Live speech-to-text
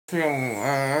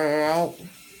Out.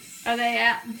 Are they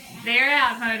out? They're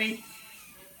out, honey.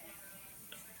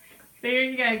 There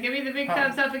you go. Give me the big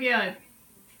thumbs up again.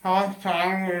 How much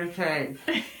time will it take?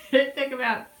 It took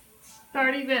about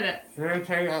 30 minutes. Did it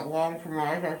take that long for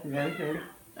my calculation?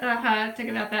 It took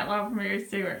about that long for yours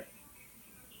too.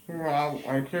 Well,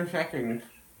 like 2 seconds.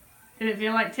 Did it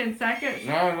feel like 10 seconds?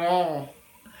 No.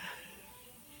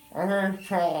 I can't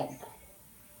talk.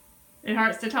 It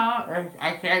hurts to talk?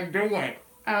 I can't do it.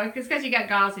 Oh, it's because you got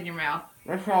gauze in your mouth.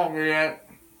 That's all it.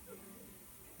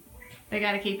 They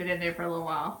got to keep it in there for a little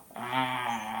while.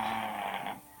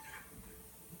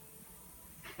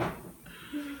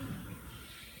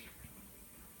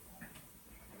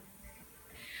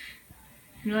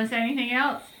 You want to say anything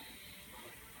else?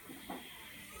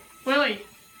 Willie?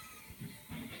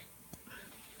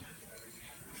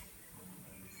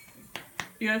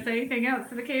 You want to say anything else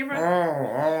to the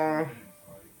camera?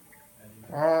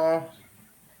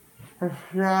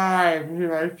 Subscribe to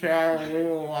my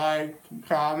channel, like,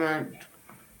 comment.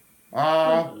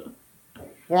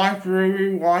 Watch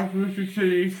Ruby, watch Mr.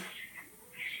 Chief.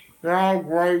 They're all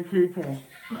great people.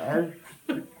 I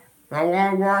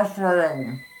want to work for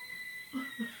them.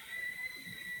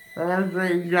 They did a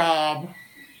great job.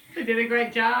 They did a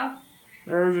great job?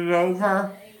 Is it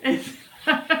over? It's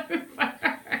over.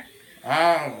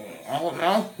 Oh,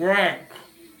 that's quick.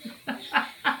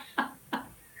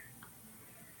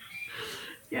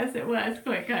 Yes, it was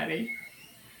quick, honey.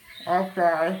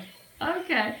 Okay.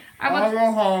 Okay. I'll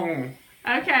go home.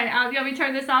 Okay. You want me to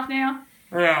turn this off now?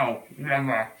 No,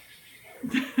 never.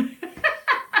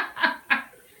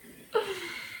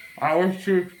 I wish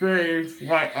to experience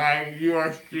what you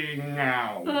are seeing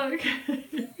now. Okay.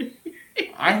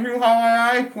 I still have my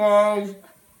eyes closed.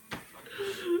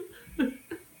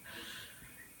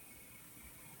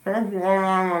 There's one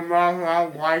on my mouth, I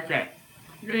don't like it.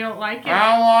 You don't like it?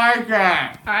 I don't like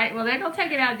it. Alright, well they're going to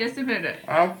take it out in just a minute.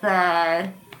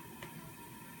 Okay.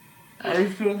 Are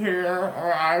you still here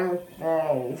or eyes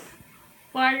closed?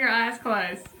 Why are your eyes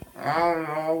closed? I don't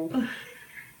know.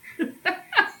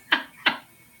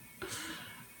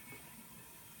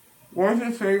 What's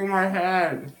the thing in my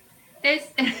head? It's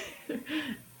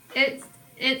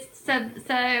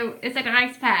so it's like an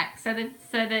ice pack so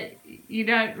that you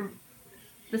don't,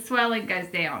 the swelling goes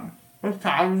down. What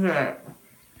time is it?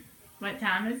 What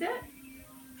time is it?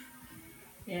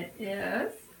 It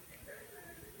is,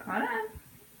 hold on.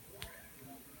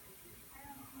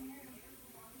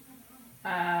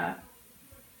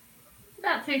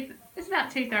 It's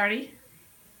about 2:30.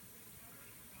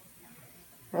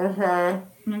 Okay.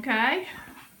 Okay.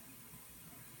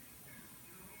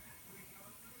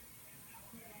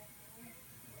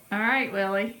 All right,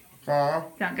 Willie.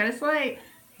 So, Don't go to sleep.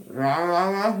 I'm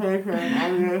not sleeping.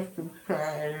 I'm just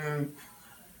playing.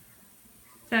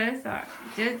 So sorry.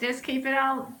 Just keep it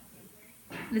all.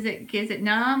 Is it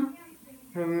numb?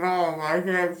 No, I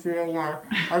can't feel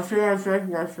I feel like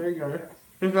my finger.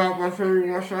 It's not my finger,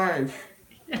 my face.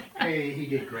 Hey, he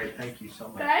did great. Thank you so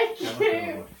much. Thank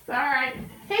you. All right.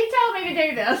 He told me to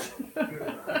do this.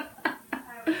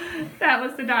 That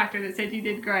was the doctor that said you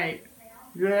did great.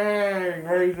 Yay!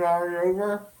 Race already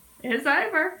over? It's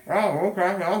over. Oh,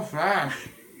 okay. That was fast.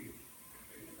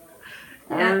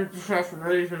 I just have to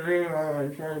read the video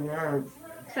like 20 minutes.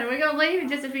 So we're going to leave in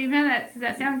just a few minutes. Does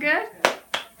that sound good?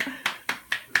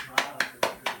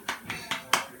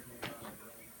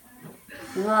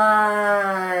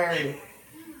 Yay!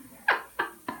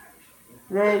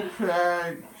 Good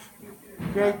cakes.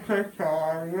 Good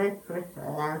picture. Good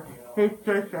picture. Good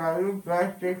picture. The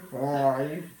best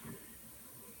picture.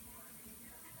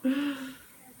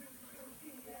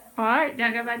 Alright,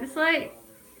 now go back to sleep.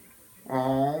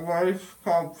 Always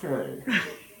comfy.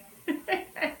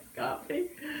 Coffee.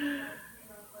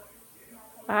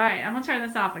 Alright, I'm going to turn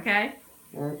this off, okay?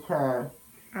 Okay.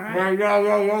 Alright.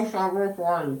 No, stop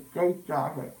recording. Don't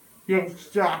stop it. Don't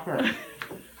stop it.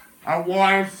 I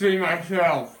want to see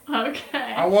myself.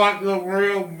 Okay. I want the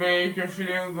real me to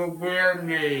feel the weird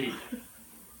me.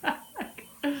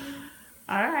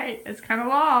 Alright, it's kind of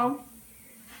long.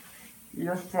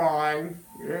 You're fine.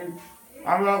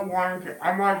 I'm not wanting to,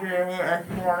 I might be able to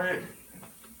export it.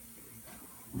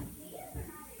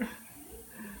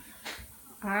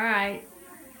 Alright.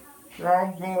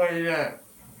 Don't delete it.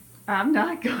 I'm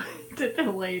not going to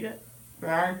delete it.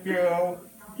 Thank you.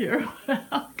 You're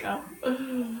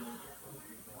welcome.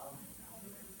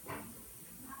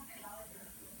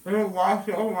 There's a lot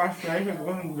of my face it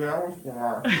wasn't there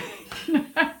before. No,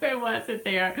 it wasn't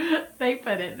there. They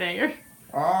put it there.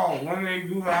 Oh, when they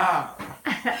do that?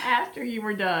 After you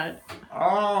were done.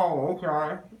 Oh,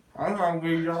 okay. I thought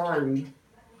we joined.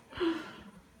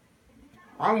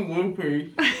 I'm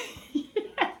loopy.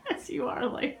 Yes, you are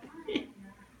like.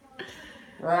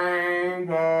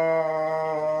 Rainbow,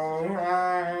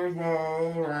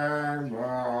 rainbow,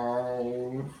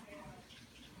 rainbow.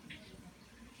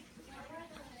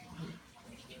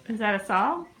 Is that a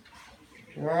song?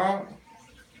 What?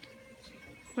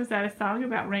 Was that a song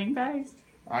about rainbows?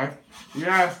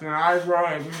 Yes, and I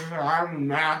wrote it because I'm a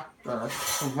master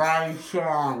of writing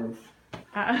songs.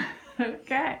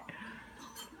 Okay.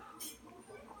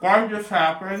 What just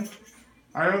happened?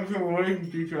 I don't know what you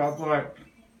detail, but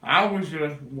I was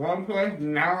just one place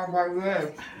and now I'm like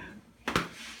this.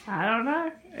 I don't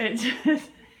know. It just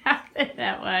happened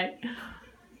that way.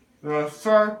 The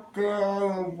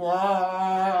circle of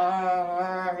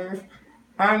life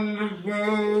and the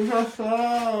blues of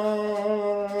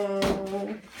soul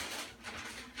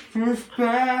to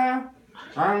stare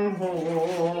and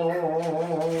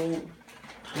hold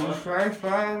to faith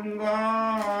and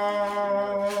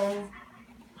love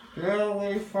till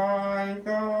we find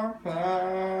our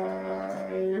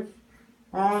place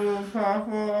on the top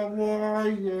of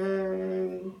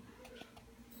warriors.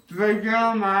 Did they get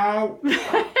them out?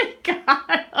 Got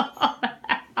it all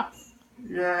out.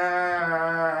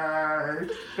 Yeah,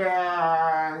 it's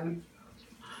done.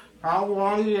 How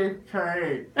long did it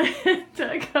take? It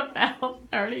took about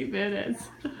 30 minutes.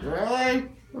 Really?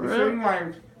 It seemed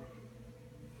like,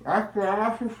 I'm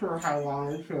not for sure how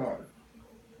long it took.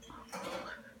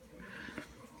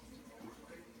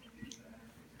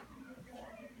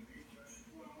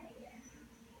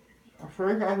 I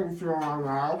think I can feel my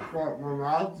mouth, but my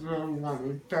mouth doesn't want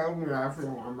to tell me I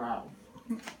feel my mouth.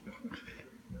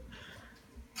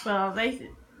 Well,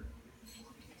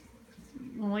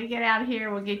 when we get out of here,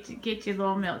 we'll get you a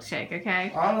little milkshake,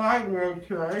 okay? I like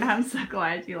milkshake. I'm so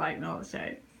glad you like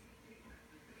milkshake.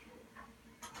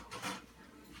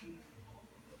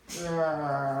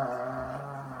 Yeah.